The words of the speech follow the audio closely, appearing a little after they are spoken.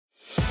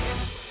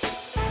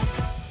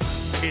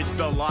It's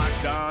the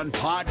Locked On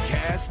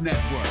Podcast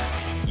Network,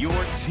 your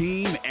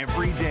team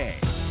every day.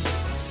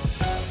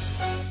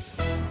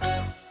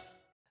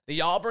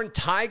 The Auburn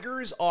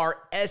Tigers are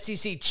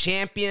SEC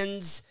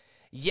champions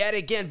yet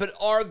again, but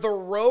are the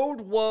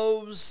road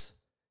woes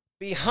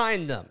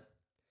behind them?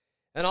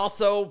 And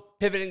also,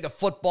 pivoting to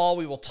football,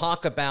 we will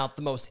talk about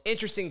the most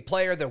interesting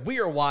player that we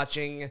are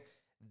watching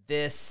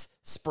this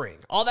spring.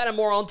 All that and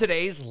more on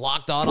today's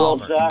Locked On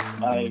Auburn. Well,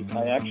 Zach, I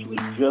actually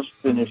just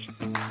finished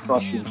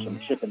crushing some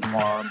chicken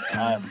farm,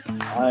 and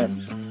I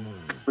am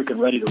freaking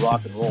ready to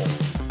rock and roll.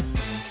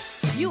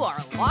 You are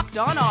Locked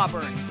On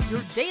Auburn,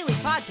 your daily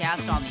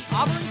podcast on the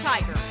Auburn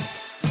Tigers.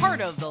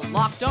 Part of the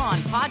Locked On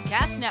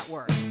Podcast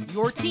Network,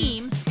 your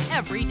team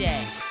every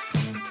day.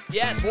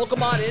 Yes,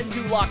 welcome on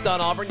into Locked On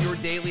Auburn, your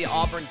daily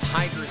Auburn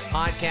Tigers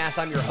podcast.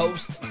 I'm your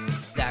host,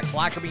 Zach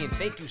Blackerby, and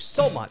thank you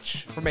so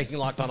much for making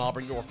Locked On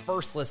Auburn your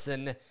first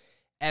listen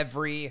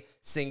every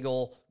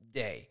single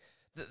day.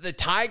 The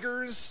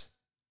Tigers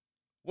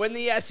win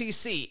the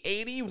SEC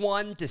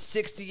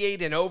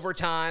 81-68 in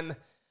overtime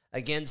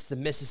against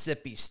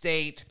Mississippi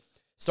State.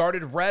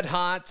 Started red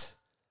hot,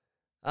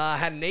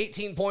 had an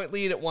 18-point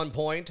lead at one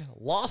point,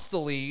 lost the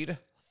lead,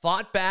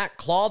 fought back,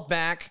 clawed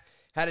back,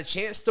 had a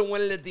chance to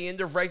win it at the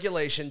end of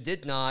regulation,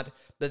 did not,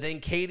 but then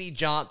Katie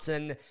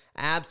Johnson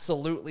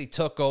absolutely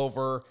took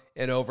over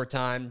in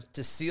overtime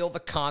to seal the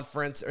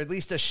conference, or at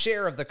least a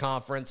share of the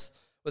conference,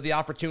 with the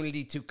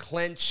opportunity to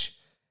clinch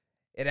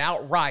it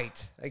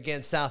outright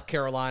against South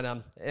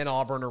Carolina in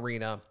Auburn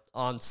Arena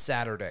on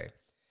Saturday.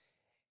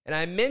 And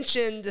I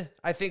mentioned,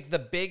 I think, the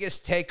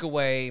biggest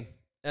takeaway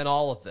in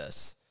all of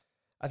this.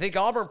 I think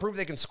Auburn proved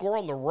they can score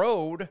on the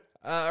road,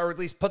 or at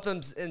least put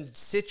them in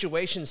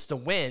situations to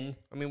win.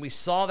 I mean, we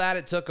saw that.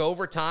 It took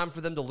overtime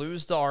for them to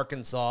lose to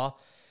Arkansas.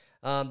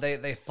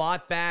 They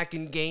fought back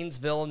in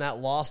Gainesville in that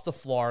loss to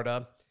Florida.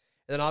 And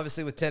then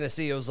obviously with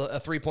Tennessee, it was a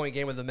 3-point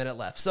game with a minute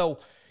left. So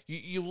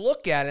you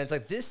look at it, it's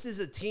like this is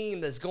a team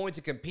that's going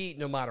to compete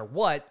no matter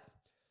what.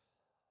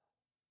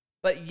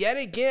 But yet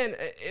again,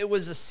 it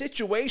was a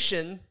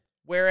situation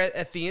where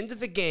at the end of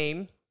the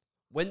game,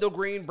 Wendell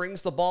Green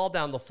brings the ball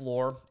down the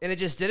floor, and it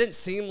just didn't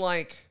seem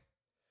like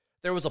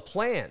there was a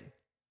plan.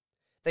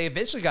 They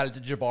eventually got it to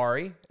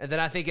Jabari, and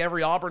then I think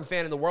every Auburn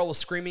fan in the world was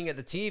screaming at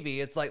the TV.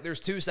 It's like, there's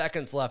 2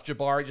 seconds left,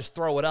 Jabari, just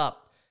throw it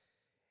up.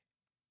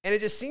 And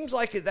it just seems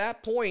like at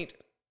that point,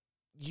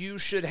 you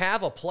should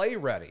have a play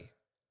ready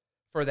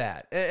for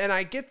that. And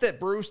I get that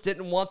Bruce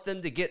didn't want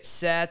them to get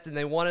set, and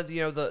they wanted,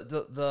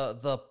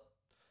 the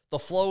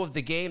flow of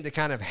the game to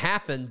kind of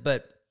happen,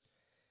 but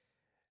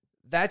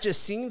that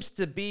just seems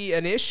to be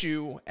an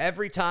issue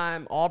every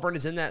time Auburn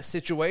is in that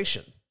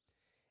situation.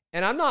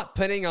 And I'm not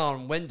pinning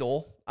on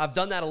Wendell. I've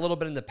done that a little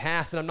bit in the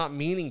past, and I'm not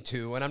meaning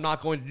to, and I'm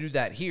not going to do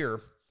that here.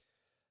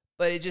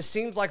 But it just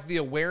seems like the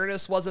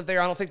awareness wasn't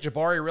there. I don't think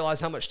Jabari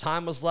realized how much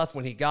time was left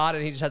when he got it,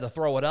 and he just had to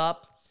throw it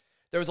up.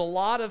 There was a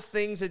lot of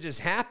things that just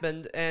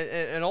happened,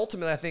 and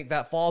ultimately I think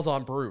that falls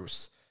on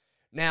Bruce.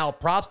 Now,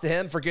 props to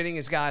him for getting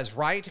his guys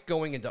right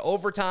going into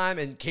overtime,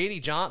 and Katie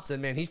Johnson,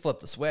 man, he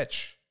flipped the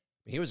switch.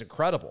 He was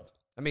incredible.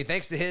 I mean,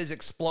 thanks to his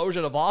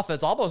explosion of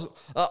offense,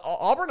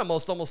 Auburn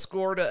almost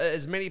scored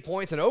as many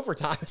points in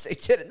overtime as they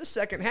did in the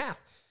second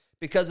half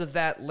because of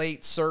that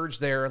late surge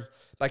there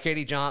by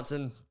Katie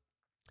Johnson.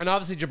 And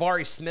obviously,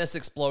 Jabari Smith's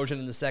explosion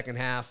in the second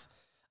half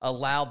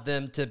allowed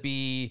them to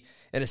be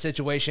in a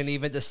situation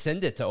even to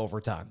send it to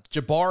overtime.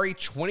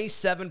 Jabari,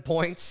 27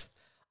 points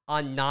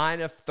on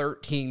 9 of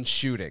 13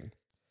 shooting.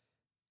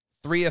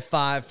 3 of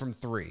 5 from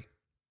 3.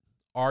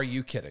 Are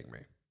you kidding me?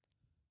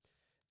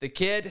 The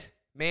kid,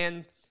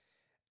 man,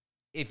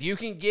 if you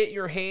can get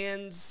your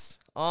hands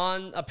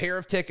on a pair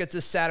of tickets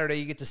this Saturday,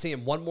 you get to see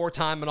him one more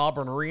time in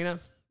Auburn Arena,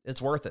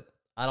 it's worth it.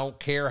 I don't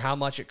care how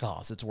much it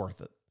costs. It's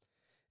worth it.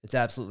 It's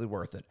absolutely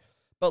worth it.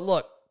 But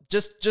look,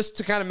 just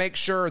to kind of make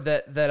sure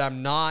that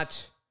I'm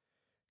not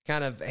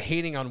kind of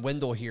hating on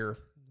Wendell here,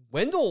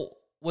 Wendell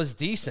was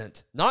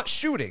decent, not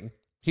shooting.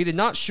 He did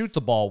not shoot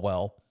the ball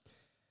well.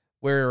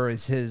 Where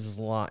is his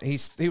line?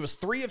 He was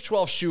 3 of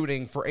 12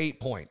 shooting for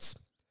 8 points,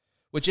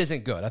 which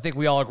isn't good. I think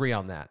we all agree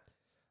on that.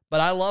 But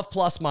I love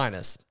plus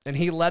minus, and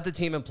he led the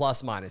team in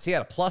plus minus. He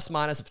had a plus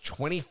minus of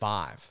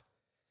 25.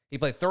 He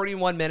played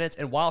 31 minutes,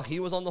 and while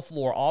he was on the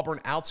floor, Auburn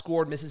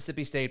outscored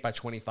Mississippi State by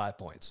 25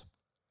 points.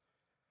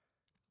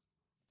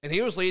 And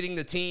he was leading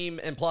the team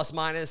in plus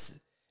minus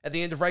at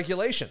the end of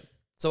regulation.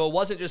 So it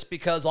wasn't just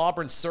because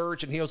Auburn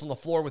surged and he was on the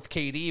floor with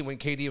KD when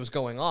KD was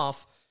going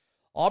off.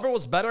 Auburn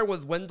was better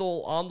with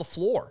Wendell on the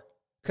floor,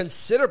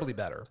 considerably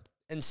better.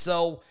 And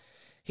so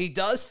he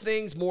does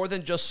things more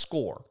than just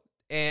score.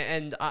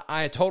 And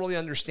I totally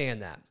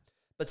understand that.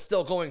 But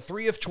still, going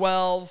 3 of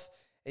 12,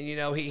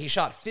 and, he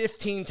shot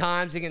 15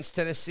 times against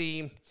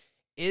Tennessee.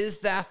 Is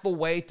that the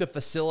way to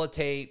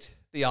facilitate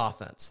the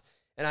offense?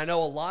 And I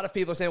know a lot of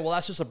people are saying, well,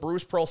 that's just a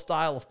Bruce Pearl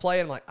style of play.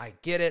 And I'm like, I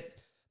get it.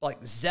 But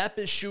like, Zepp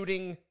is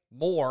shooting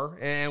more,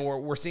 and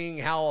we're seeing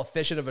how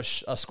efficient of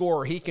a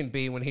scorer he can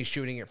be when he's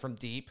shooting it from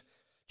deep.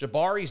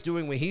 Jabari's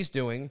doing what he's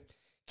doing.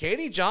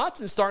 Katie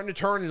Johnson's starting to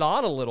turn it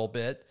on a little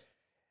bit.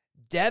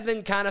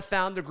 Devin kind of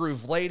found the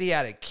groove late. He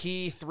had a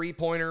key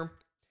three-pointer.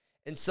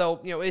 And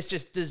so, it's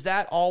just, does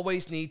that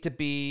always need to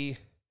be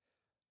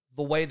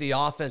the way the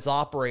offense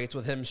operates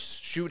with him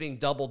shooting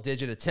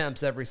double-digit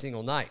attempts every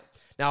single night?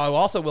 Now, I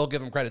also will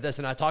give him credit this,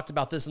 and I talked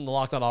about this in the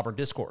Locked On Auburn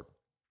Discord.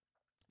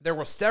 There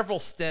were several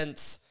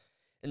stints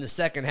in the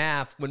second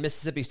half when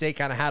Mississippi State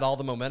kind of had all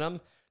the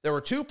momentum. There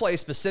were 2 plays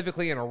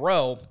specifically in a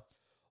row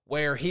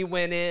where he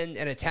went in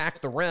and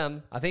attacked the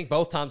rim. I think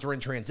both times were in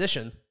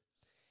transition.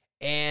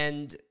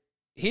 And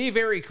he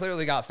very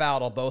clearly got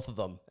fouled on both of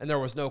them, and there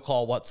was no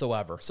call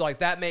whatsoever. So,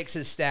 that makes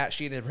his stat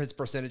sheet and his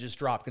percentages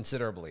drop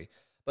considerably.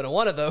 But in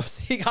one of those,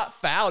 he got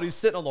fouled. He's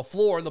sitting on the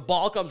floor, and the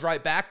ball comes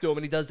right back to him,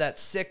 and he does that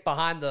sick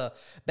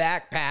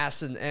behind-the-back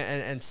pass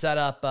and set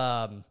up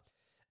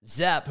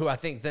Zepp, who I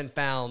think then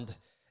found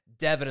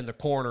Devin in the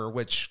corner,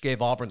 which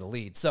gave Auburn the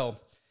lead. So,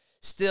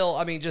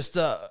 still, just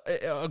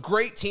a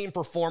great team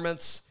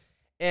performance.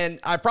 And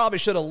I probably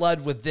should have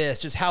led with this,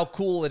 just how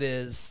cool it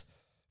is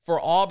for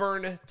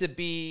Auburn to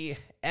be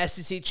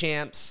SEC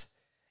champs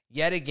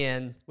yet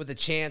again with a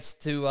chance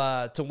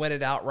to win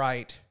it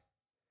outright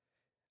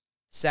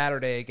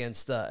Saturday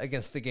against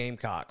the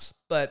Gamecocks.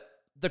 But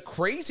the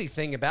crazy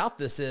thing about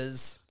this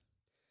is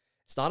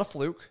it's not a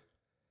fluke,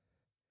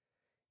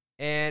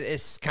 and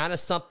it's kind of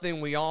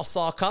something we all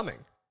saw coming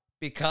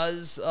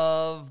because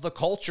of the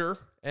culture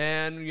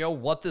and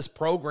what this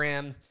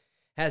program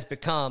has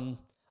become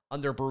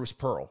under Bruce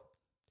Pearl.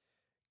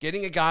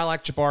 Getting a guy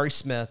like Jabari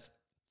Smith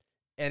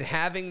and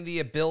having the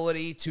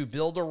ability to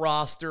build a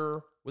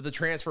roster with the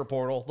transfer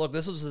portal. Look,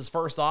 this was his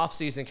first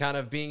offseason kind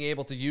of being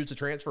able to use the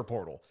transfer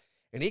portal.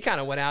 And he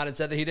kind of went out and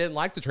said that he didn't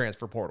like the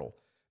transfer portal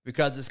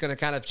because it's going to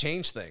kind of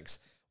change things.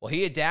 Well,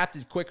 he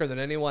adapted quicker than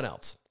anyone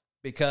else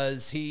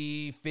because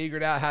he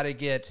figured out how to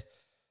get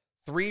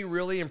 3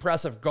 really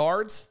impressive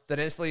guards that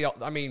instantly,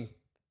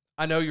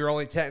 I know you're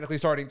only technically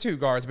starting 2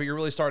 guards, but you're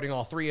really starting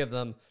all 3 of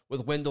them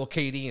with Wendell,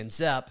 KD, and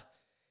Zepp.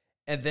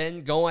 And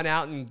then going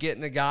out and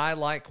getting a guy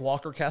like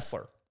Walker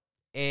Kessler.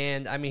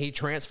 And, he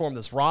transformed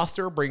this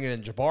roster, bringing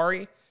in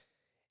Jabari.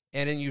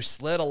 And then you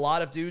slid a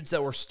lot of dudes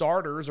that were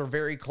starters or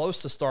very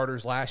close to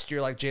starters last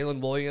year, like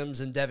Jalen Williams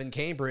and Devin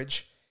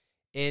Cambridge,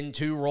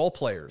 into role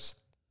players.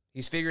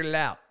 He's figured it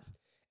out.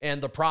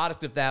 And the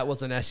product of that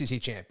was an SEC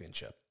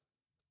championship.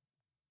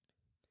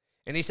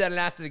 And he said it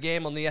after the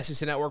game on the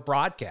SEC Network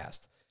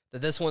broadcast,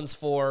 that this one's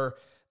for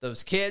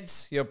those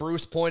kids.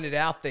 Bruce pointed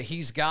out that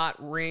he's got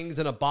rings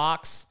in a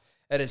box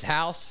at his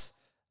house,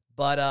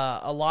 but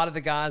a lot of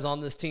the guys on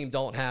this team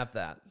don't have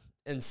that.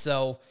 And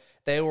so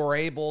they were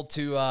able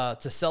to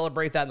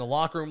celebrate that in the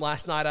locker room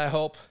last night, I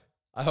hope.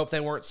 I hope they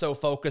weren't so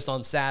focused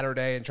on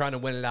Saturday and trying to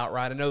win it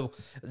outright. I know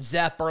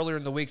Zepp earlier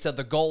in the week said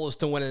the goal is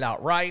to win it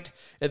outright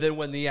and then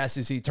win the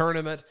SEC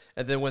tournament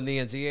and then win the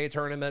NCAA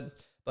tournament.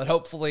 But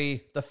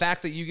hopefully the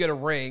fact that you get a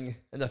ring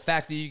and the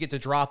fact that you get to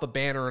drop a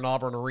banner in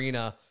Auburn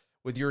Arena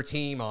with your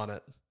team on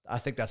it, I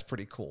think that's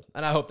pretty cool.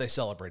 And I hope they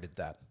celebrated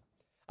that.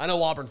 I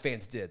know Auburn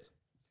fans did.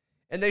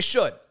 And they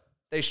should.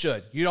 They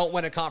should. You don't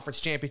win a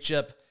conference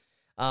championship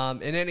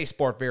in any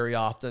sport very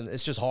often.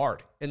 It's just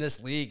hard. In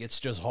this league, it's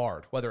just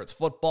hard. Whether it's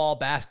football,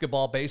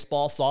 basketball,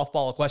 baseball,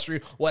 softball,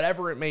 equestrian,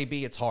 whatever it may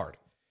be, it's hard.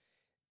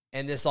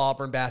 And this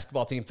Auburn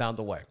basketball team found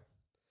a way.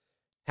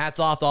 Hats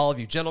off to all of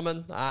you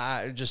gentlemen.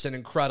 Just an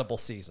incredible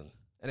season.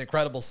 An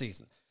incredible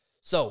season.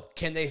 So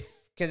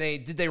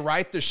did they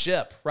right the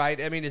ship, right?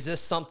 Is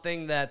this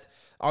something that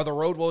are the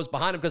road woes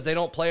behind them because they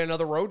don't play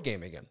another road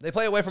game again? They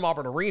play away from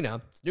Auburn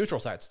Arena. It's neutral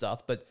site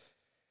stuff, but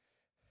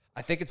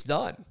I think it's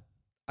done.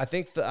 I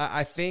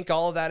think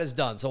all of that is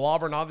done. So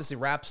Auburn obviously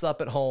wraps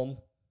up at home,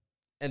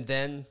 and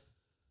then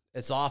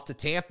it's off to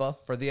Tampa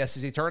for the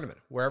SEC tournament,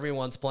 where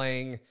everyone's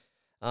playing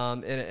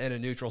in a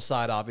neutral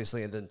side,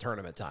 obviously, and then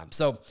tournament time.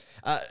 So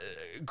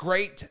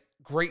great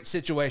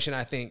situation,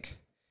 I think,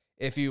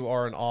 if you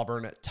are an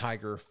Auburn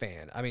Tiger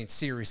fan.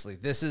 Seriously,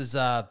 this is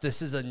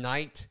a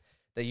night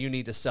that you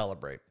need to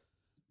celebrate.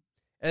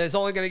 And it's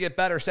only going to get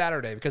better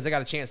Saturday because they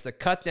got a chance to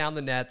cut down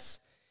the nets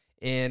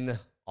in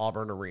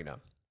Auburn Arena.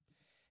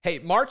 Hey,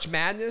 March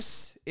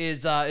Madness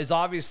is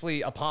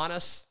obviously upon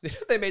us.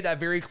 They made that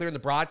very clear in the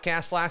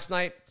broadcast last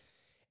night.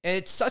 And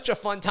it's such a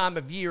fun time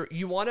of year.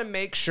 You want to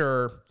make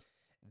sure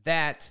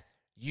that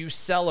you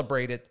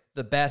celebrate it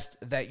the best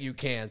that you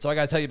can. So I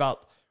got to tell you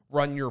about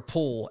Run Your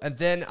Pool. And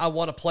then I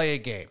want to play a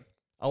game.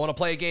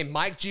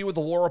 Mike G with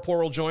the War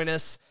Report will join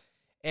us.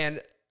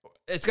 And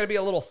it's going to be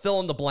a little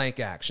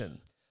fill-in-the-blank action.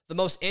 The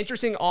most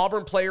interesting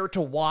Auburn player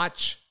to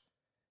watch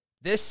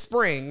this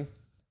spring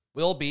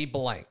will be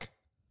blank.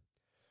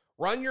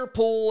 Run Your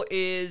Pool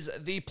is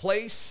the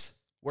place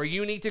where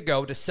you need to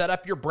go to set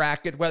up your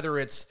bracket, whether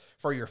it's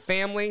for your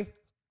family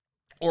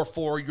or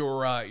for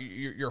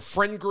your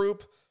friend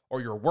group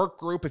or your work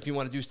group. If you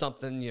want to do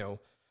something,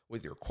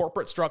 with your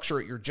corporate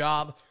structure at your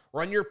job,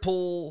 Run Your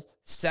Pool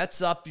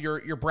sets up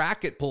your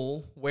bracket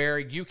pool where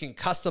you can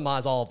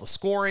customize all of the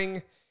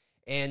scoring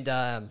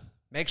and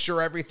make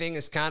sure everything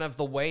is kind of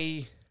the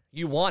way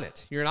you want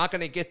it. You're not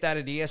going to get that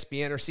at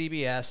ESPN or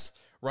CBS.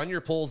 Run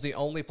Your Pool is the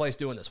only place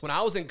doing this. When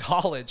I was in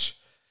college,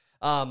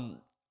 I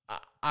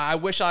I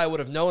wish I would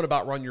have known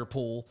about Run Your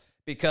Pool,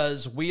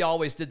 because we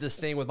always did this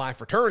thing with my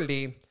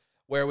fraternity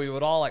where we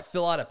would all like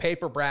fill out a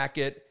paper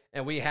bracket,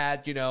 and we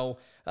had,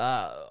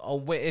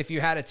 if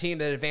you had a team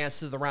that advanced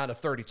to the round of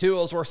 32, it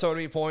was worth so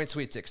many points.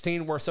 Sweet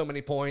 16 worth so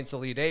many points.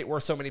 Elite 8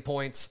 worth so many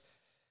points.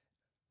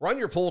 Run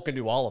Your Pool can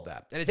do all of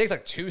that. And it takes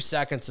like 2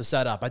 seconds to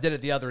set up. I did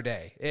it the other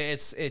day.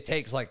 It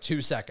takes like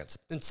 2 seconds.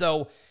 And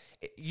so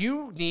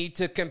you need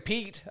to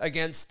compete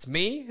against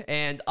me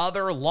and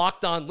other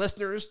Locked On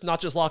listeners, not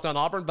just Locked On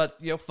Auburn,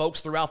 but,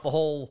 folks throughout the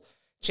whole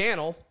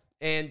channel.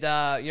 And,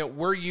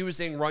 we're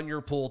using Run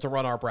Your Pool to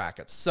run our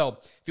brackets. So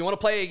if you want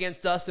to play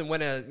against us and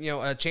win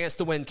a chance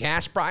to win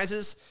cash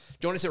prizes,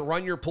 join us at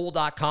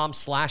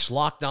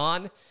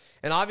runyourpool.com/lockedon.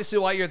 And obviously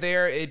while you're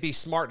there, it'd be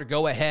smart to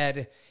go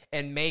ahead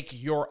and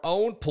make your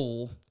own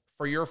pool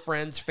for your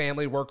friends,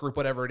 family, work group,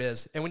 whatever it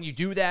is. And when you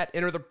do that,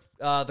 enter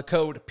the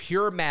code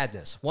Pure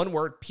Madness, one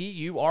word,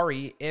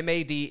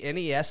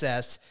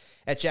 PUREMADNESS,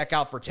 at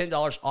checkout for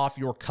 $10 off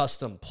your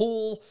custom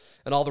pool,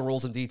 and all the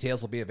rules and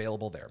details will be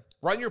available there.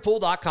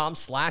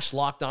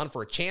 Runyourpool.com/lockedon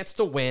for a chance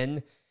to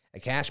win a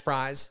cash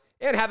prize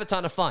and have a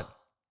ton of fun.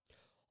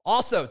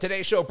 Also,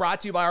 today's show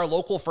brought to you by our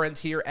local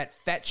friends here at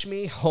Fetch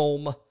Me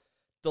Home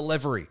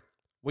Delivery.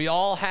 We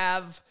all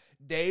have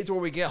days where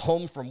we get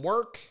home from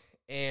work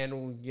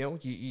and,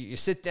 you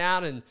sit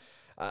down, and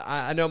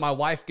I know my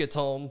wife gets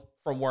home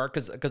from work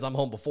because I'm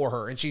home before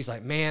her, and she's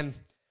like, man,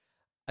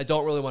 I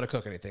don't really want to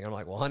cook anything. I'm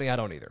like, well, honey, I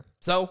don't either.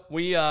 So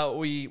we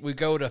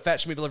go to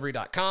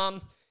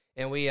fetchmedelivery.com,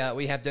 and we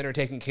have dinner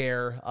taken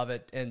care of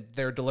it, and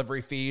their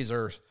delivery fees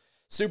are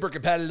super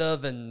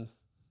competitive, and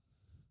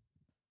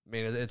I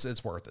mean,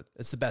 it's worth it.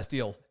 It's the best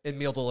deal in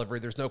meal delivery.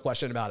 There's no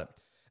question about it.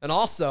 And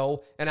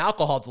also an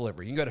alcohol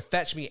delivery. You can go to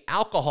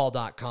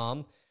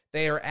fetchmealcohol.com.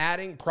 They are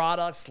adding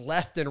products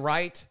left and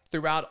right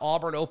throughout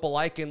Auburn,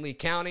 Opelika, and Lee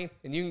County,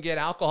 and you can get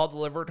alcohol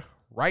delivered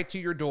right to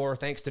your door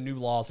thanks to new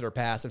laws that are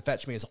passed, and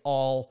Fetch Me is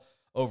all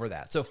over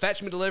that. So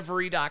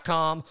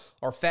fetchmedelivery.com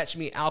or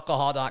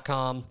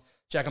fetchmealcohol.com.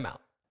 Check them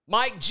out.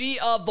 Mike G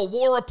of the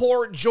War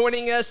Report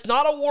joining us.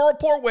 Not a War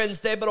Report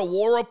Wednesday, but a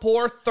War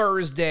Report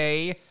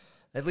Thursday.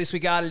 At least we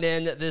got it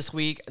in this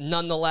week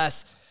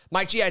nonetheless.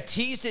 Mike G, I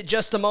teased it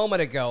just a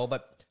moment ago,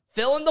 but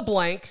fill in the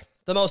blank.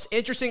 The most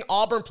interesting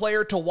Auburn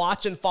player to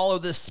watch and follow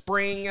this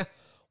spring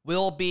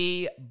will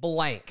be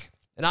blank.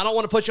 And I don't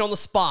want to put you on the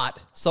spot,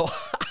 so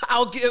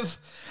I'll give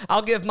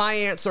my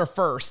answer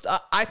first.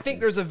 I think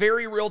there's a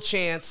very real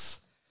chance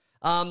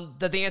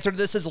that the answer to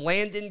this is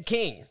Landon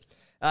King.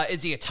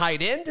 Is he a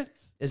tight end?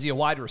 Is he a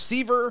wide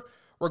receiver?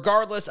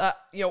 Regardless,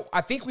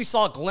 I think we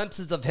saw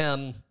glimpses of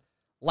him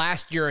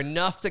last year,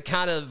 enough to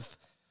kind of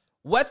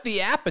whet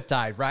the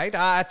appetite, right?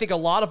 I think a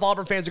lot of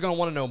Auburn fans are going to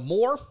want to know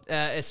more,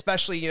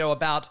 especially,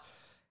 about,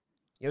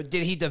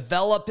 did he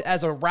develop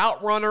as a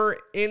route runner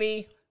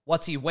any?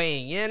 What's he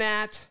weighing in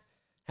at?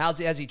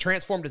 Has he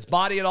transformed his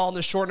body at all in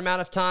this short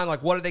amount of time?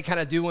 Like, what are they kind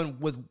of doing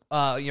with,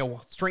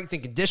 strength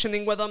and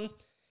conditioning with him?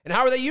 And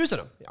how are they using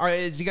him?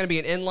 Is he going to be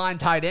an inline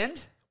tight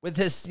end with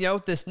his,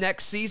 this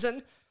next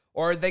season?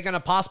 Or are they going to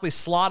possibly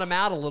slot him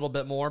out a little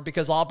bit more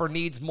because Auburn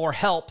needs more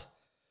help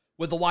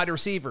with the wide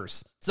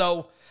receivers?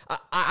 So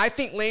I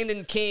think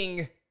Landon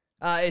King,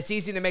 it's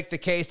easy to make the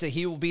case that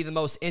he will be the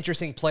most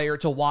interesting player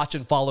to watch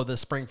and follow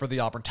this spring for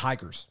the Auburn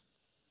Tigers.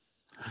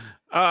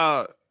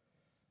 The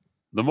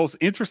most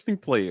interesting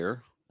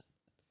player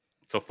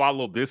to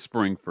follow this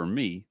spring for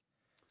me,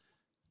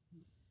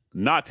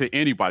 not to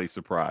anybody's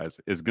surprise,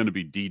 is going to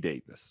be D.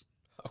 Davis.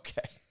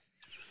 Okay.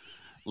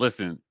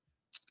 Listen,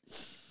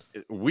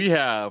 we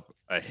have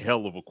a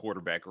hell of a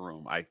quarterback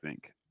room, I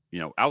think.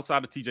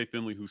 Outside of TJ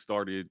Finley, who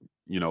started,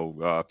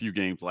 a few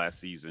games last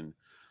season,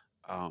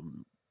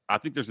 I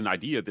think there's an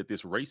idea that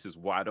this race is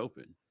wide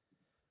open.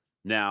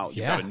 Now,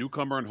 you got a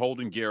newcomer in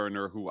Holden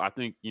Gariner, who I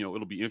think,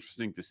 it'll be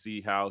interesting to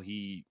see how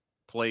he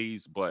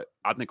plays, but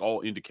I think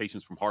all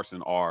indications from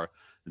Harsin are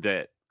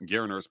that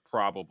Gariner is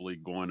probably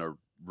going to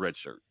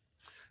redshirt.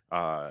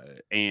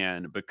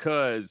 And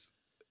because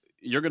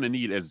you're going to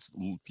need as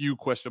few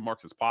question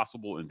marks as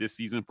possible in this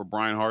season for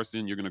Brian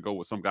Harsin, you're going to go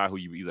with some guy who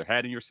you either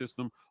had in your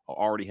system or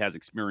already has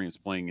experience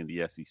playing in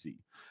the SEC.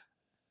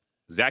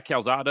 Zach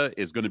Calzada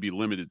is going to be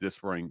limited this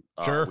spring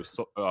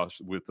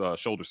with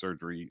shoulder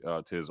surgery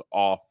to his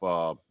off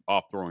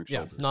throwing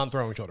shoulder. Yeah,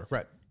 non-throwing shoulder,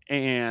 right.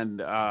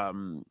 And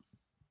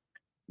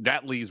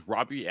that leaves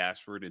Robbie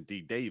Ashford and D.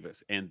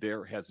 Davis. And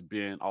there has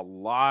been a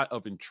lot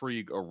of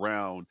intrigue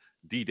around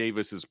D.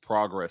 Davis's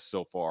progress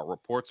so far.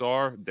 Reports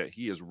are that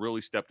he has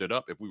really stepped it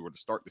up. If we were to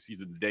start the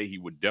season today, he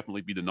would definitely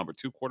be the number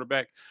 2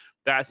 quarterback.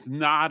 That's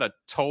not a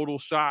total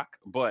shock,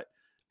 but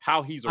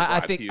how he's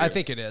arrived here. I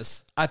think it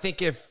is. I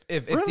think if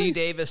Really? D.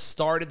 Davis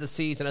started the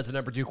season as a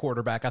number 2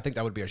 quarterback, I think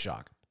that would be a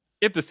shock.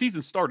 If the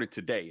season started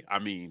today, I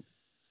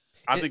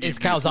think is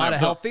Calzada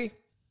healthy?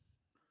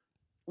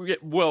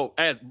 Well,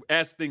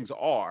 as things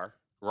are,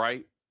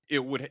 right? It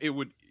would,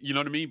 you know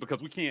what I mean?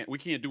 Because we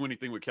can't do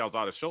anything with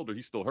Calzada's shoulder.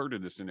 He's still hurt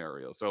in this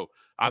scenario. So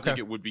I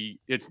think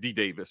it's D.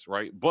 Davis,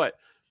 right? But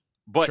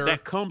But Sure.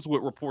 that comes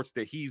with reports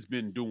that he's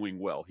been doing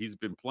well. He's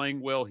been playing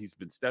well. He's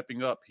been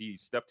stepping up. He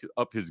stepped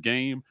up his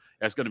game.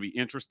 That's going to be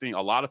interesting.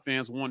 A lot of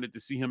fans wanted to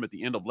see him at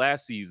the end of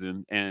last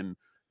season and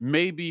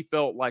maybe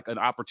felt like an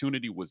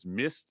opportunity was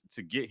missed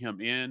to get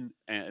him in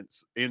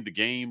the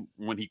game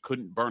when he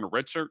couldn't burn a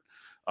red shirt.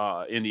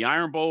 In the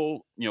Iron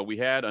Bowl, we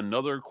had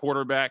another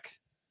quarterback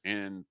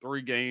in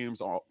 3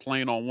 games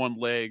playing on one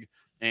leg,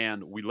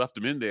 and we left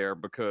him in there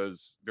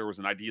because there was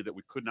an idea that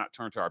we could not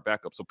turn to our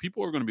backup. So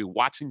people are going to be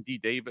watching D.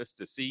 Davis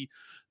to see,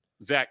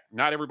 Zach,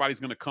 not everybody's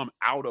going to come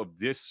out of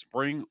this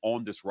spring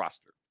on this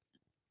roster.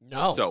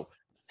 No. So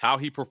how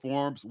he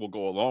performs will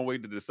go a long way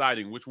to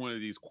deciding which one of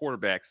these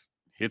quarterbacks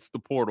hits the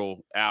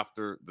portal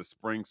after the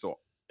spring. So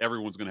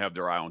everyone's going to have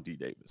their eye on D.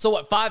 Davis. So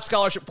what, 5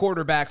 scholarship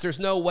quarterbacks? There's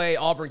no way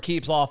Auburn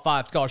keeps all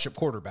 5 scholarship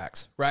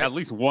quarterbacks, right? At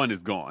least one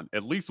is gone.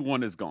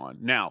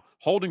 Now,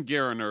 Holden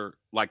Gariner,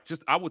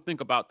 I would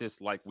think about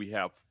this like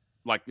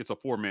it's a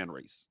 4-man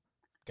race.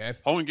 Okay.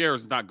 Holden Gariner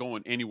is not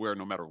going anywhere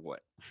no matter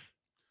what.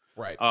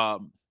 Right.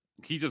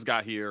 He just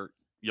got here.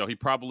 He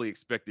probably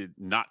expected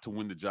not to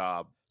win the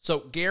job.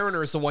 So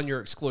Gariner is the one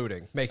you're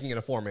excluding, making it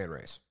a 4-man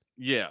race.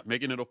 Yeah,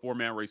 making it a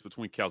 4-man race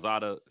between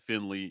Calzada,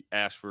 Finley,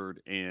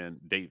 Ashford, and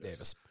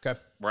Davis. Okay.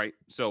 Right?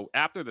 So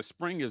after the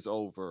spring is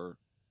over,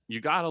 you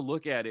got to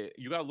look at it.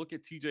 You got to look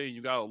at TJ and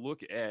you got to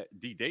look at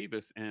D.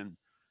 Davis and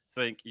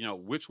think,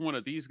 which one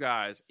of these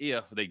guys,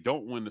 if they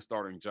don't win the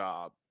starting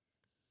job,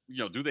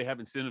 do they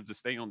have incentive to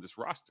stay on this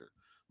roster?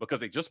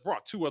 Because they just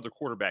brought 2 other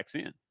quarterbacks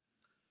in.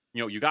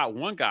 You got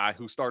one guy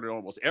who started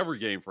almost every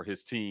game for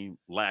his team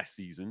last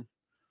season,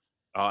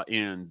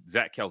 in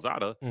Zach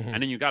Calzada. Mm-hmm.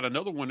 And then you got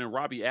another one in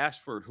Robbie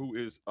Ashford, who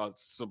is a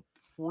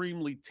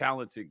supremely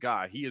talented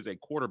guy. He is a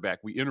quarterback.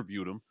 We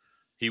interviewed him.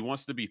 He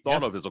wants to be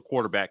thought of as a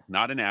quarterback,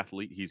 not an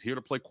athlete. He's here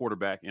to play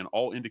quarterback, and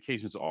all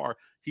indications are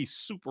he's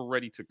super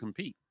ready to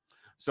compete.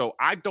 So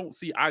I don't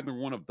see either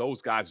one of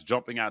those guys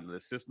jumping out of the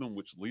system,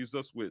 which leaves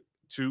us with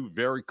 2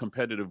 very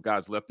competitive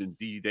guys left in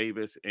D.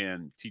 Davis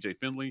and TJ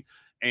Finley.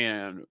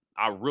 And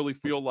I really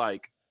feel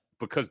like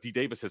because D.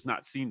 Davis has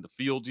not seen the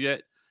field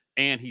yet,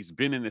 and he's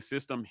been in the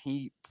system,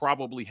 he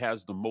probably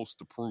has the most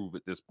to prove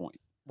at this point.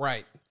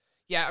 Right.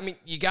 Yeah, I mean,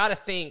 you got to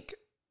think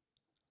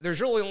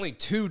there's really only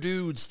 2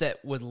 dudes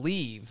that would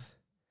leave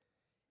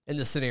in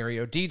this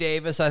scenario. D.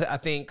 Davis, I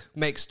think,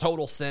 makes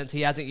total sense. He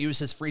hasn't used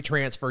his free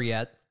transfer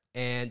yet.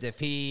 And if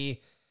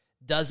he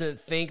doesn't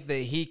think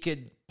that he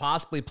could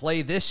possibly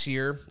play this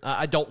year,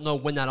 I don't know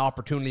when that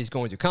opportunity is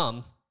going to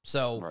come.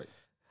 So Right.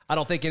 I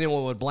don't think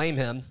anyone would blame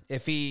him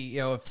if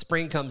if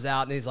spring comes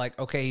out and he's like,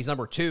 okay, he's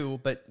number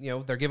 2, but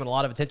they're giving a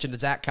lot of attention to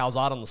Zach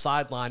Calzada on the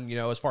sideline.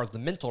 As far as the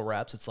mental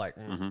reps, it's like,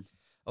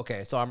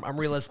 okay, so I'm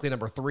realistically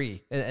number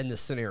 3 in this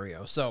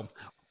scenario. So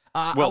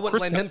I wouldn't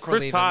blame him for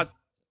leaving.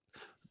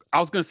 I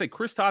was going to say,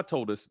 Chris Todd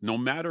told us, no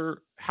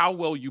matter how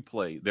well you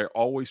play, they're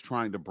always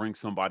trying to bring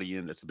somebody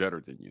in that's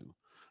better than you.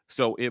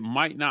 So it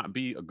might not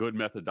be a good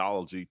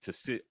methodology to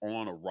sit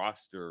on a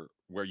roster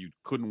where you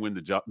couldn't win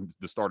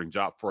the starting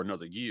job for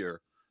another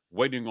year,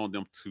 waiting on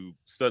them to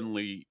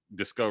suddenly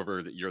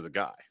discover that you're the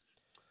guy.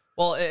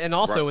 Well, and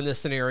also Right. in this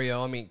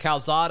scenario, I mean,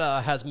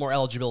 Calzada has more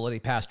eligibility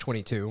past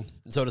 22,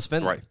 and so does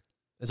Finley. Right.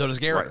 And so does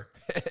Garrett.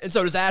 Right. And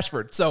so does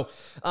Ashford. So,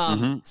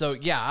 so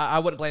yeah, I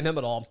wouldn't blame him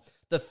at all.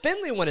 The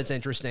Finley one is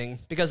interesting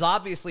because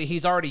obviously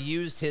he's already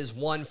used his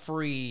 1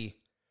 free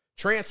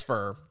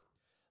transfer.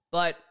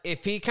 But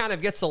if he kind of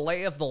gets a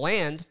lay of the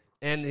land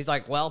and he's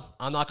like, well,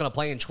 I'm not going to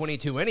play in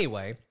 22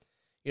 anyway,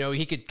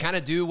 he could kind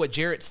of do what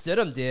Jarrett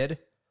Stidham did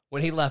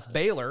when he left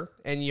Baylor,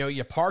 and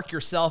you park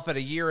yourself at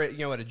a year at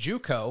a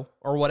JUCO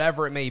or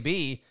whatever it may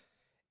be,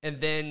 and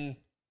then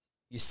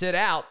you sit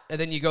out, and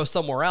then you go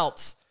somewhere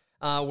else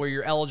where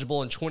you're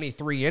eligible in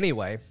 23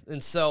 anyway.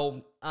 And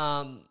so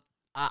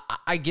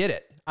I get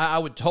it. I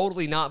would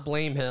totally not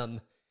blame him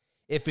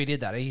if he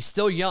did that. He's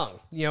still young.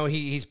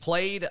 He's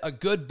played a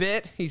good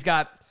bit. He's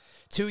got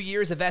 2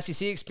 years of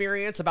SEC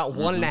experience, about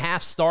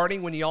 1.5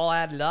 starting when you all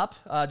add it up,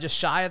 just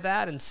shy of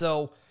that. And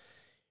so,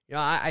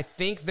 I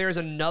think there's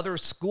another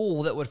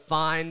school that would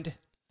find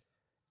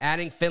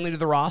adding Finley to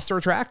the roster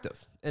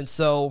attractive. And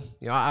so,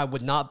 I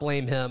would not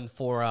blame him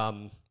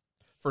for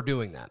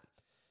doing that.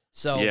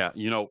 So yeah,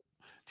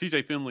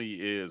 TJ Finley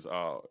is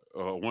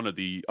one of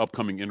the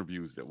upcoming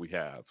interviews that we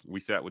have. We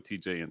sat with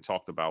TJ and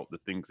talked about the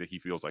things that he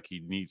feels like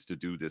he needs to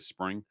do this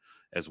spring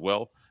as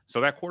well.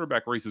 So that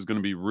quarterback race is going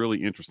to be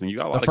really interesting. You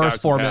got a lot the of guys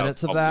first 4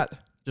 minutes of that,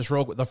 just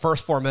real quick, the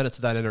first 4 minutes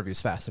of that interview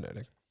is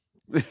fascinating.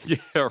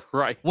 Yeah,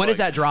 right. When is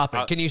that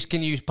dropping? Can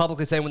you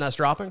publicly say when that's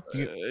dropping?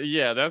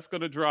 Yeah, that's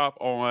going to drop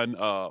on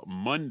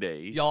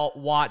Monday. Y'all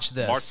watch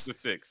this. March the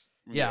 6th.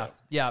 Yeah.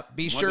 Be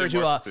Monday, sure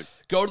to March the 6th.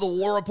 go to the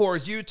War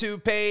Report's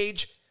YouTube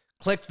page,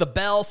 click the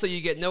bell so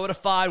you get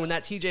notified when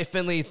that TJ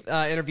Finley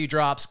interview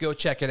drops. Go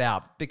check it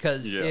out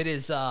because it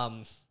is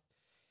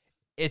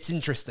it's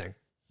interesting.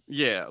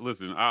 Yeah,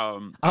 listen. I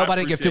hope I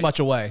didn't give too much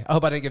away. I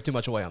hope I didn't give too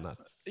much away on that.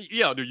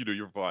 Yeah, you do.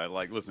 You're fine.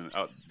 Listen,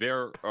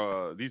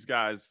 these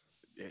guys,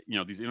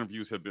 these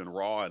interviews have been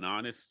raw and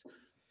honest.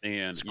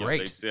 And It's great.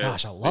 they've said,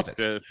 Gosh, I love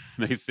it.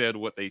 They said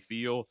what they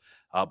feel,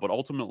 but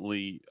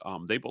ultimately,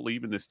 they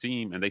believe in this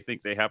team, and they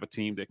think they have a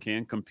team that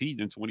can compete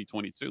in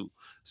 2022.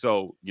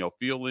 So,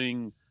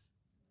 feeling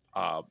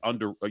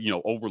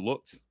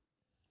overlooked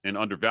and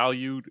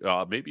undervalued,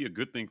 maybe a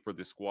good thing for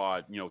this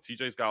squad.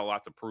 TJ's got a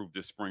lot to prove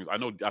this spring. I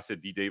know I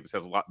said D Davis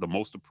has the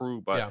most to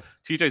prove, but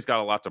TJ's got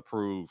a lot to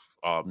prove,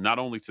 not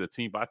only to the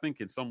team, but I think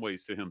in some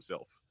ways to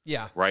himself.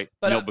 Yeah. Right.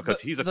 But,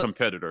 because he's a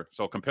competitor.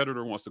 So a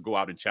competitor wants to go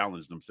out and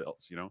challenge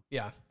themselves,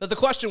 Yeah. But the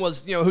question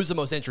was, who's the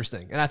most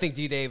interesting? And I think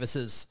D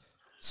Davis's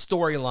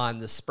storyline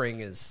this spring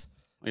is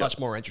much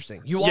more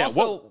interesting. Go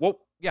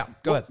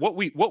ahead.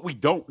 What we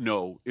don't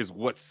know is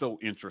what's so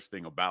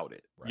interesting about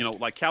it. Right.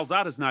 Like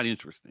Calzada's not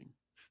interesting.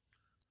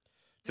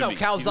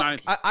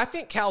 Calzada. I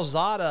think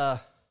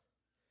Calzada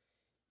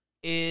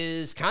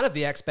is kind of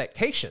the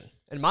expectation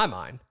in my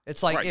mind.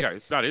 It's like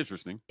it's not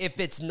interesting. If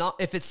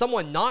it's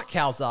someone not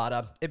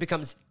Calzada, it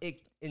becomes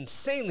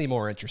insanely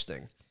more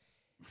interesting.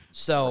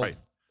 So,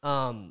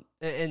 and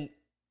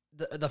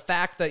the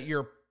fact that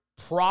your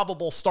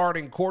probable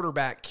starting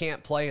quarterback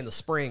can't play in the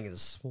spring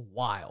is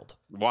wild.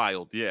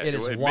 Wild, yeah. It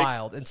is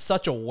wild and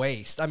such a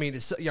waste. I mean,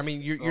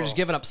 you're just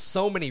giving up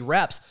so many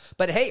reps.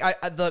 But hey,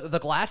 the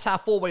glass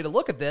half full way to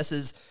look at this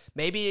is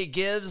maybe it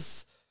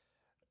gives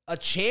a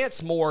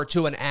chance more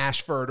to an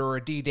Ashford or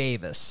a D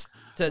Davis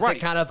to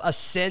kind of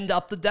ascend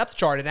up the depth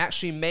chart and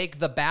actually make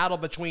the battle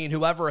between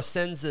whoever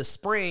ascends this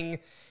spring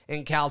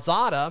and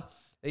Calzada.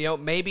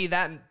 Maybe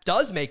that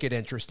does make it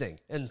interesting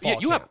in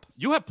fall camp.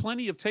 You have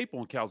plenty of tape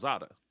on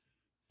Calzada.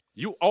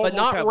 But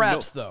not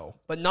reps, though.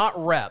 But not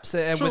reps.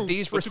 And with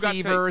these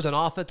receivers and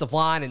offensive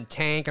line and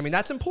tank, I mean,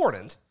 that's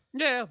important.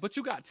 Yeah, but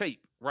you got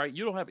tape, right?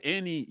 You don't have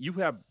any. You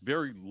have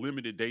very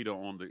limited data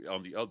on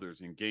the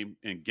others in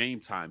game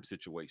time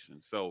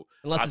situations. So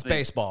unless it's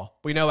baseball,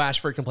 we know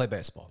Ashford can play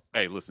baseball.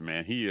 Hey, listen,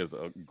 man, he is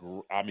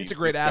he's a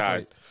great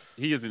athlete.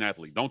 He is an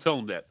athlete. Don't tell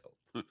him that,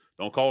 though.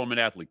 Don't call him an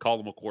athlete. Call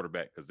him a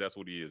quarterback, because that's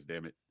what he is.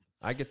 Damn it.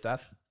 I get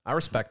that. I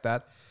respect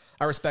that.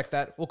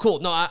 Well, cool.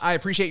 No, I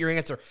appreciate your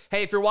answer.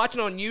 Hey, if you're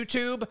watching on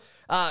YouTube,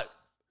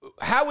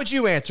 how would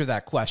you answer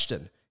that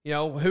question?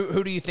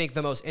 Who do you think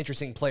the most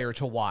interesting player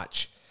to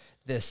watch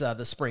this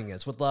spring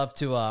is? Would love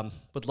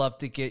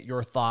to get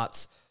your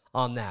thoughts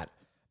on that.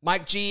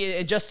 Mike G,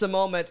 in just a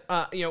moment,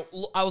 I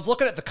was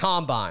looking at the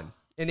combine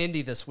in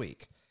Indy this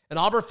week, and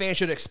Auburn fans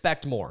should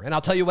expect more. And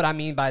I'll tell you what I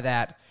mean by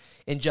that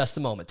in just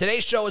a moment.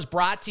 Today's show is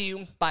brought to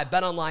you by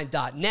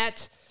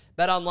BetOnline.net.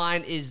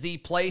 BetOnline is the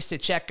place to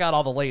check out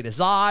all the latest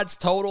odds,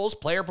 totals,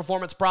 player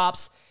performance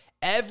props,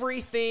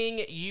 everything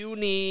you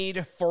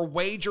need for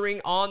wagering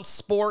on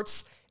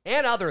sports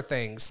and other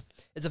things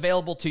is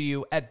available to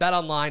you at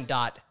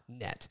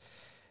betonline.net.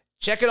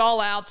 Check it all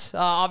out.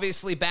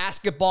 Obviously,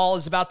 basketball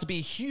is about to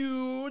be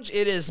huge.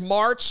 It is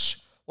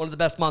March, one of the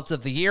best months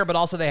of the year, but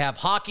also they have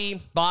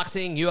hockey,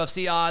 boxing,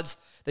 UFC odds.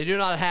 They do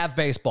not have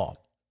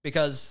baseball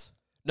because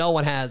no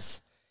one has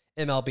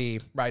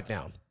MLB right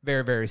now.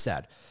 Very, very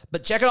sad.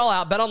 But check it all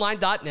out,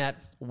 betonline.net,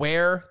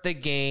 where the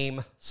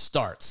game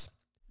starts.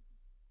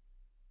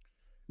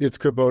 It's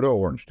Kubota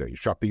Orange Day.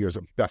 Shop the year's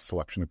best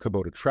selection of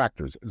Kubota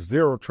tractors,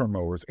 zero-turn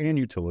mowers, and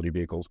utility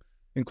vehicles,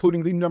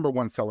 including the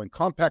 #1 selling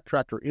compact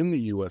tractor in the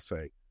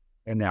USA.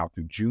 And now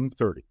through June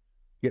 30,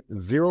 get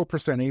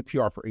 0%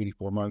 APR for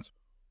 84 months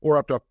or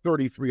up to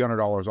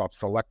 $3,300 off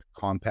select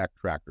compact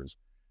tractors.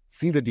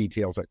 See the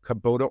details at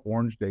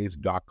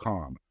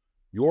KubotaOrangeDays.com.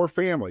 Your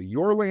family,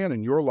 your land,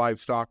 and your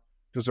livestock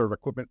deserve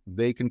equipment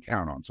they can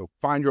count on. So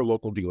find your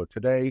local dealer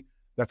today.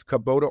 That's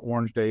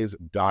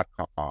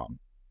KubotaOrangeDays.com.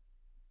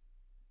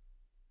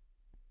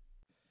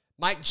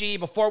 Mike G,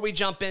 before we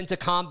jump into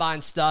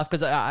combine stuff,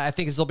 because I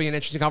think this will be an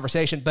interesting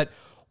conversation, but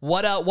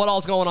what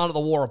all's going on at the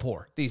War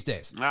Report these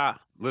days?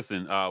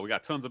 Listen, we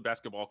got tons of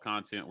basketball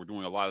content. We're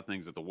doing a lot of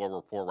things at the War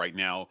Report right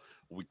now.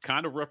 We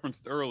kind of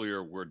referenced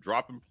earlier, we're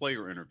dropping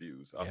player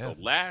interviews. So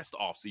last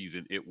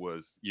offseason, it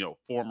was,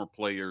 former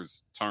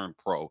players turned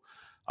pro.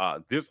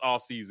 This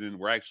offseason,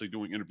 we're actually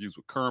doing interviews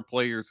with current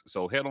players.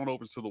 So head on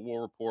over to the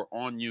War Report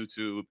on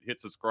YouTube,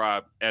 hit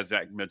subscribe. As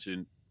Zach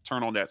mentioned,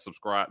 turn on that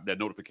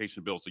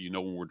notification bell so you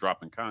know when we're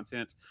dropping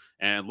content,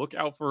 and look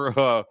out for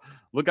a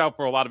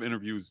lot of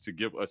interviews to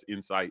give us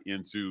insight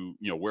into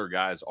where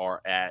guys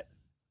are at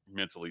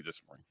mentally this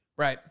spring.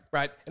 Right.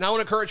 And I want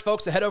to encourage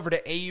folks to head over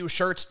to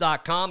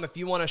aushirts.com if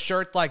you want a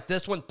shirt like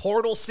this one.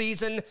 Portal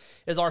season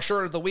is our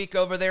shirt of the week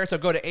over there, so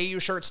go to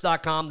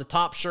aushirts.com. The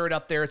top shirt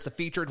up there, it's the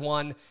featured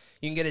one.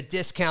 You can get a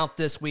discount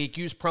this week.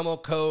 Use promo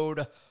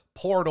code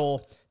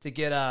Portal to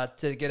get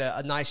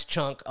a nice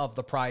chunk of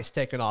the price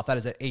taken off. That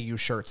is at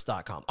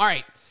aushirts.com. All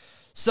right.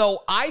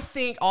 So I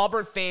think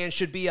Auburn fans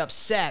should be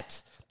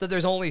upset that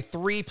there's only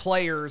 3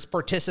 players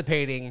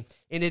participating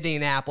in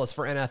Indianapolis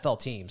for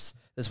NFL teams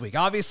this week.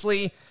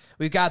 Obviously,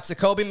 we've got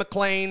Zacoby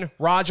McClain,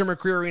 Roger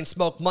McCreary, and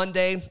Smoke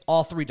Monday,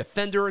 all 3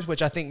 defenders,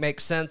 which I think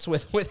makes sense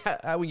with when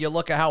you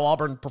look at how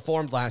Auburn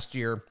performed last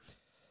year.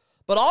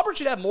 But Auburn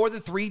should have more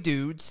than 3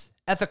 dudes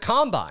at the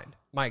combine,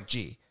 Mike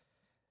G.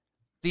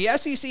 The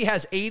SEC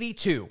has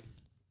 82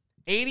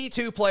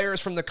 players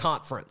from the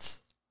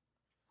conference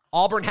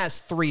Auburn has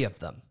 3 of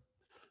them.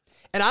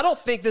 And I don't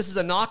think this is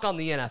a knock on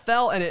the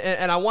NFL,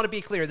 and I want to be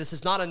clear, this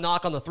is not a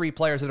knock on the 3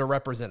 players that are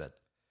represented.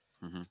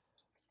 Mm-hmm.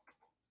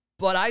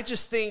 But I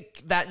just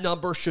think that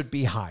number should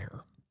be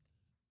higher.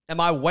 Am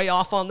I way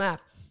off on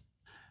that?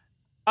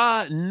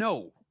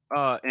 No.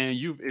 And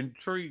you've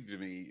intrigued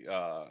me,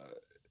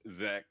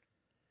 Zach.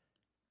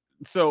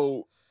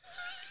 So,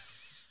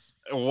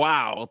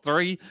 wow,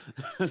 3?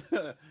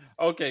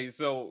 Okay,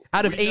 so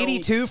out of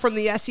 82 from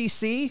the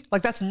SEC,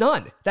 like that's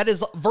none. That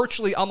is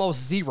virtually almost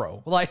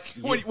 0. Like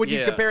when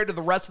you compare it to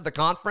the rest of the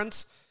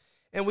conference.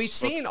 And we've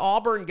seen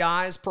Auburn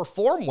guys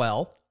perform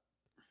well.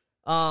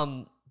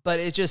 But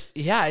it just,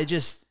 and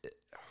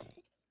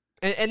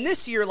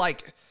this year,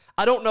 like,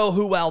 I don't know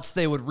who else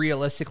they would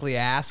realistically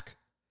ask.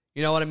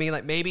 You know what I mean?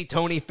 Like maybe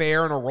Tony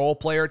Fair in a role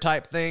player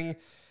type thing.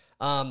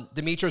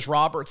 Demetrius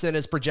Robertson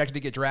is projected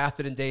to get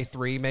drafted in day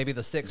 3, maybe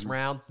the 6th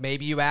round.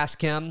 Maybe you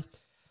ask him.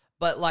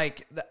 But,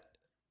 like,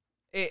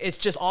 it's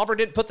just Auburn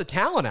didn't put the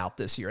talent out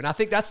this year. And I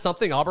think that's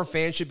something Auburn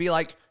fans should be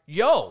like,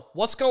 yo,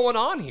 what's going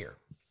on here?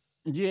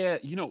 Yeah,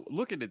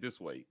 look at it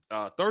this way.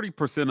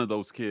 30% of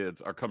those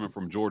kids are coming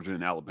from Georgia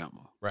and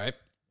Alabama. Right.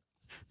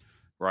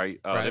 Right?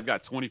 They've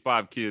got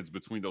 25 kids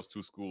between those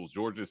 2 schools.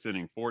 Georgia is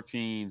sending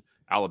 14.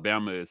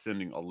 Alabama is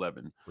sending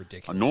 11.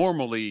 Ridiculous.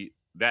 Normally,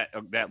 that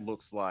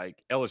looks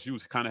like LSU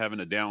is kind of having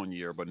a down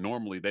year, but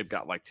normally they've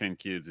got like 10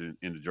 kids in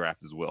the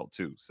draft as well,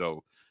 too.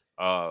 So,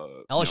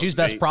 LSU's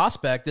best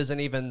prospect isn't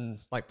even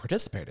like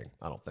participating,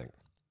 I don't think.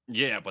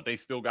 Yeah, but they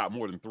still got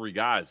more than 3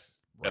 guys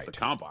at the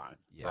combine,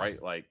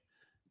 right? Like,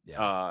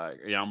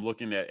 I'm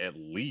looking at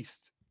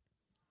least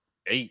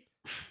 8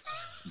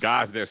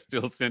 guys they're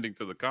still sending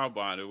to the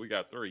combine, and we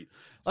got 3.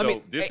 So I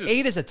mean,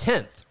 8 is a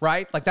 10th,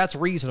 right? Like that's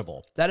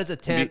reasonable. That is a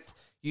 10th.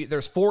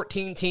 There's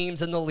 14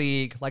 teams in the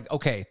league. Like,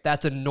 okay,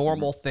 that's a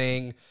normal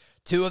thing.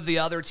 2 of the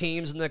other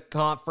teams in the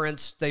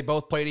conference, they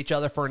both played each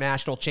other for a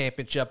national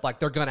championship. Like,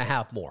 they're going to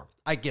have more.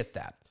 I get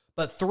that.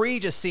 But 3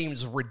 just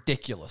seems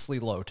ridiculously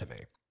low to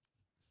me.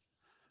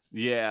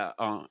 Yeah,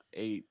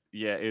 8.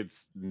 Yeah,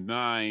 it's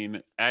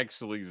 9.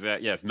 Actually,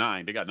 it's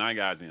 9. They got 9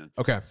 guys in.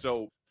 Okay.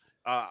 So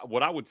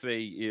what I would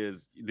say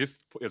is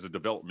this is a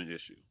development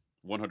issue,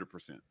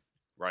 100%,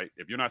 right?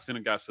 If you're not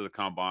sending guys to the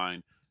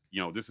combine,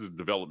 this is a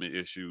development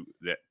issue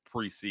that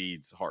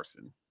precedes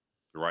Harsin,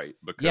 right?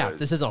 Because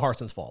this isn't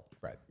Harsin's fault,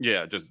 right?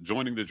 Yeah, just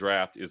joining the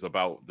draft is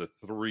about the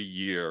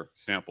 3-year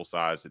sample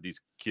size that these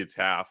kids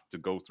have to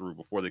go through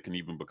before they can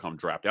even become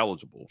draft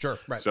eligible. Sure,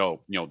 right. So,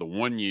 the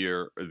 1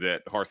 year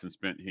that Harsin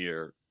spent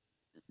here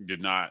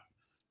did not,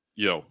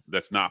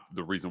 that's not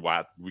the reason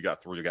why we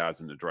got 3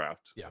 guys in the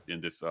draft in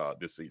this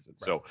season.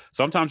 Right. So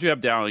sometimes you have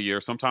down a year,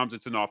 sometimes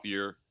it's an off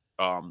year.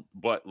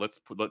 But let's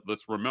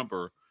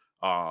remember,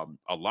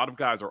 a lot of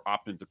guys are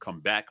opting to come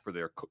back for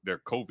their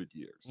COVID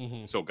years.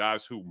 Mm-hmm. So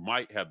guys who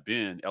might have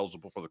been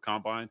eligible for the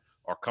combine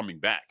are coming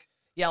back.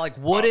 Yeah, like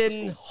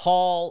Wooden,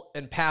 Hall,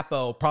 and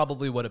Papo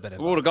probably would have been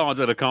involved. Would have gone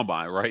to the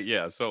combine, right?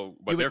 Yeah. So,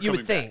 but you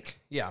would think,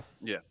 back.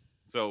 Yeah.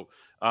 So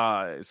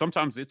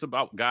sometimes it's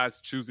about guys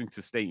choosing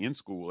to stay in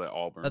school at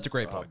Auburn. That's a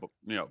great point.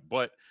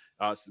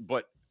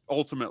 But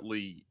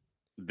ultimately,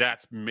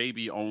 that's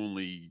maybe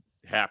only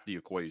half the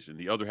equation.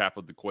 The other half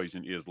of the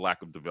equation is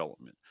lack of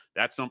development.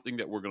 That's something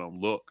that we're going to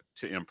look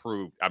to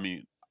improve. I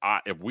mean,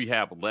 if we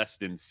have less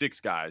than 6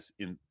 guys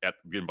get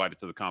invited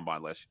to the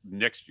combine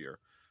next year,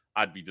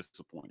 I'd be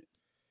disappointed.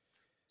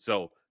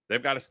 So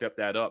they've got to step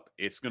that up.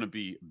 It's going to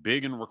be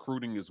big in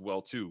recruiting as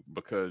well, too,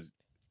 because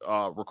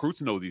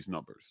recruits know these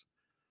numbers.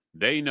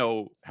 They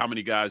know how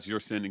many guys you're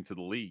sending to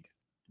the league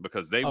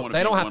because they want to.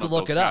 They don't have to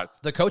look it up.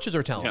 The coaches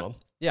are telling them.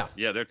 Yeah.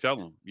 Yeah, they're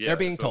telling them. Yeah, they're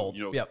being told.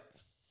 Yep.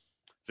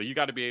 So you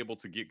got to be able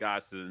to get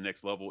guys to the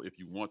next level if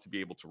you want to be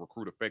able to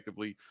recruit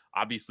effectively.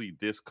 Obviously,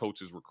 this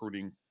coach's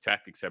recruiting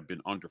tactics have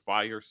been under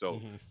fire. So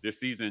this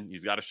season,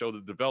 he's got to show the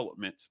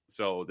development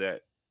so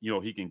that,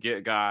 he can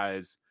get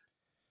guys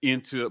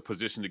into a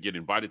position to get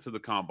invited to the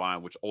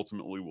combine, which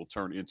ultimately will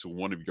turn into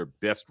one of your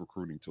best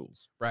recruiting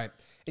tools. Right.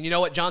 And you know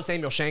what? John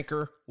Samuel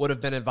Shanker would have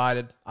been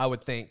invited, I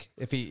would think,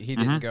 if he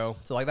didn't go.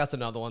 So, like, that's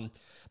another one.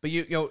 But,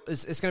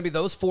 it's going to be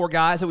those 4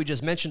 guys that we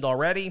just mentioned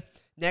already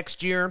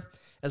next year,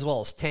 as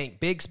well as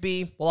Tank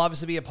Bigsby will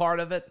obviously be a part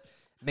of it.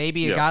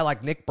 Maybe a guy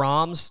like Nick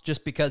Brahms,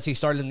 just because he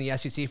started in the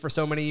SEC for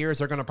so many years,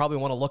 they're going to probably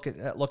want to look at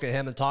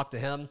him and talk to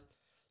him.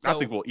 So, I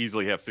think we'll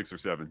easily have 6 or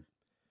 7.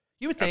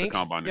 You would think.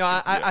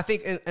 I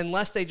think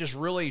unless they just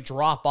really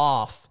drop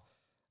off,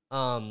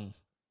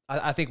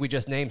 I think we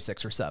just named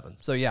 6 or 7.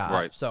 So,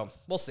 right. So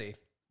we'll see.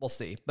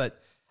 But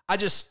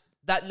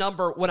that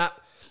number,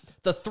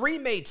 the 3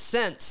 made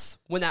sense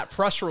when that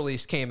press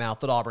release came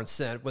out that Auburn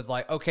sent with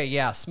like, okay,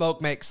 yeah, Smoke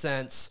makes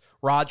sense.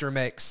 Roger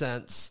makes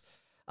sense.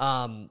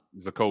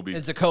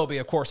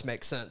 Zacoby, of course,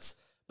 makes sense.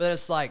 But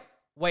it's like,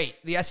 wait,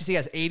 the SEC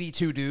has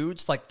 82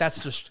 dudes? Like,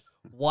 that's just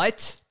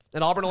what?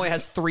 And Auburn only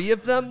has 3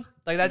 of them?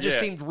 Like, that just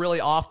seemed really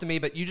off to me,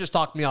 but you just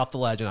talked me off the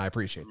ledge, and I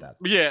appreciate that.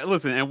 Yeah,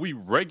 listen, and we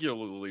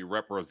regularly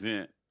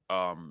represent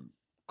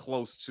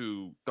close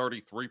to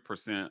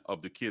 33%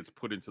 of the kids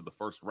put into the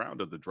first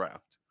round of the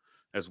draft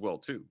as well,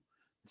 too.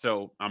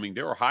 So, I mean,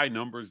 there were high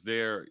numbers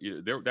there.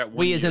 That one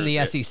We is in the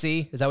year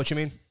SEC. Is that what you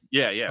mean?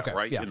 Yeah, Okay,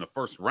 right, yeah. in the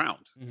first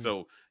round. Mhm.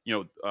 So,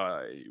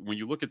 when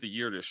you look at the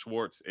year that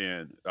Schwartz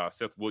and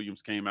Seth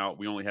Williams came out,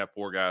 we only had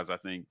 4 guys, I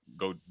think,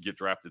 go get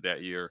drafted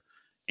that year.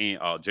 And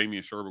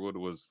Jamie Sherwood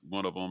was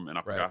one of them, and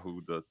I forgot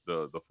who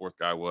the fourth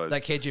guy was. Is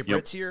that KJ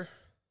Britt's year?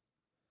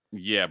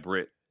 Yeah,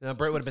 Britt. No,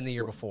 Britt would have been the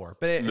year before.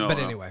 But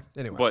anyway.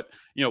 But,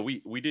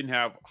 we didn't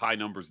have high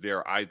numbers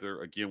there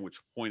either, again, which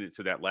pointed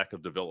to that lack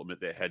of development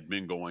that had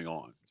been going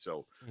on.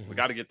 So we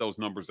got to get those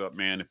numbers up,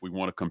 man, if we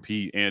want to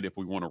compete and if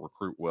we want to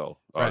recruit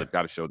well. They've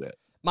got to show that.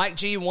 Mike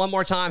G, one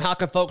more time, how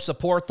can folks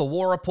support the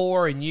War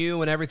Rapport and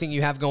you and everything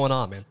you have going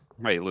on, man?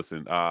 Hey,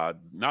 listen,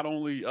 not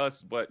only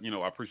us, but,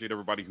 I appreciate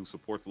everybody who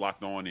supports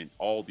Locked On and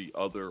all the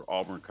other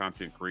Auburn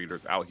content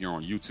creators out here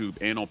on YouTube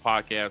and on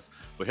podcasts.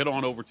 But head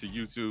on over to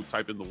YouTube,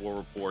 type in the War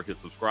Report, hit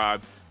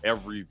subscribe.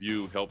 Every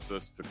view helps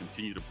us to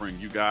continue to bring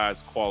you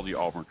guys quality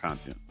Auburn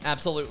content.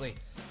 Absolutely.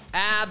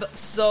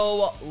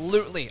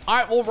 Absolutely. All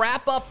right, we'll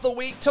wrap up the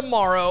week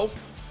tomorrow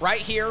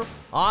right here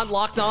on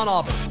Locked On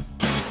Auburn.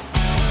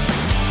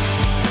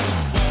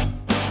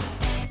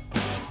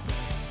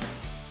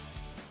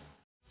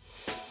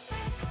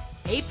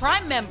 Hey,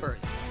 Prime members,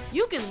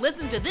 you can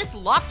listen to this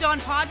Locked On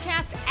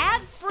podcast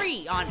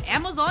ad-free on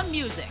Amazon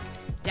Music.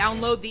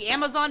 Download the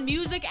Amazon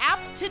Music app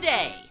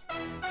today.